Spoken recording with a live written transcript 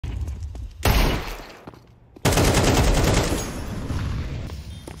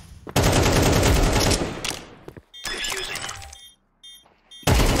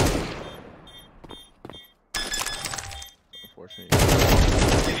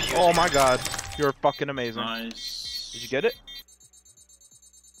Oh my god, you're fucking amazing. Nice. Did you get it?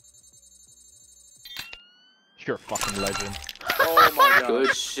 You're a fucking legend. Oh my god.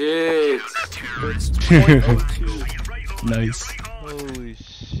 Good shit. It's 0.02. Nice. Holy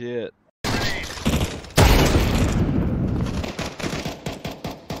shit.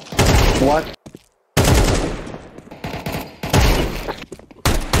 What?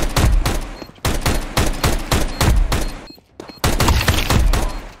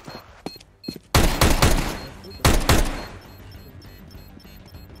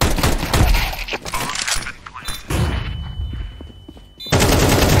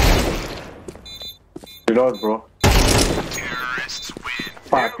 Reload, bro.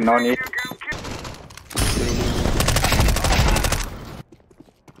 Fuck, no need.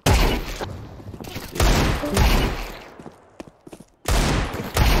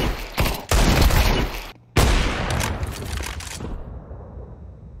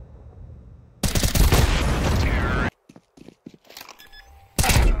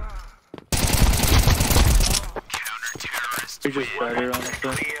 You're just better,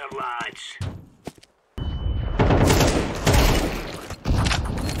 honestly.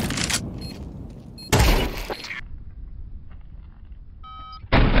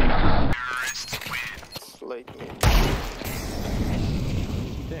 Like me.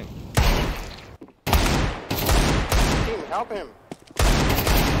 Dang. Team, help him.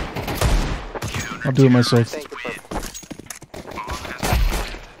 I'll do it myself. Thank you, bro.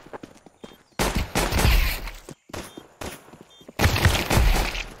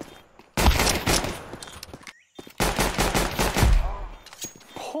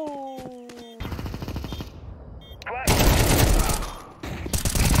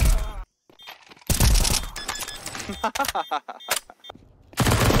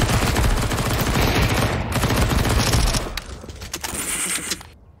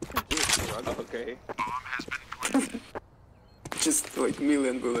 Okay. Just like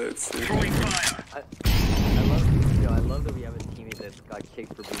million bullets. I love that we have a teammate that got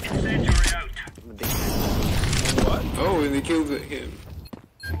kicked for being What? Oh, and they killed him.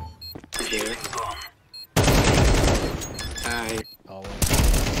 Yeah. Hi.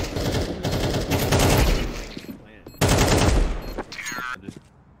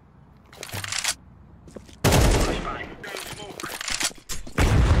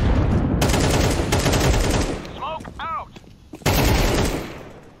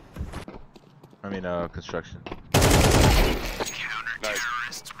 I mean, construction.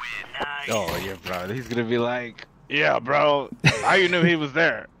 Oh, yeah, bro. He's gonna be like, yeah, bro. How you knew he was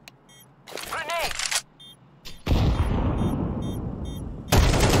there?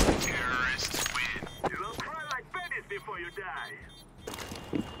 Terrorists win. You will cry like babies before you die.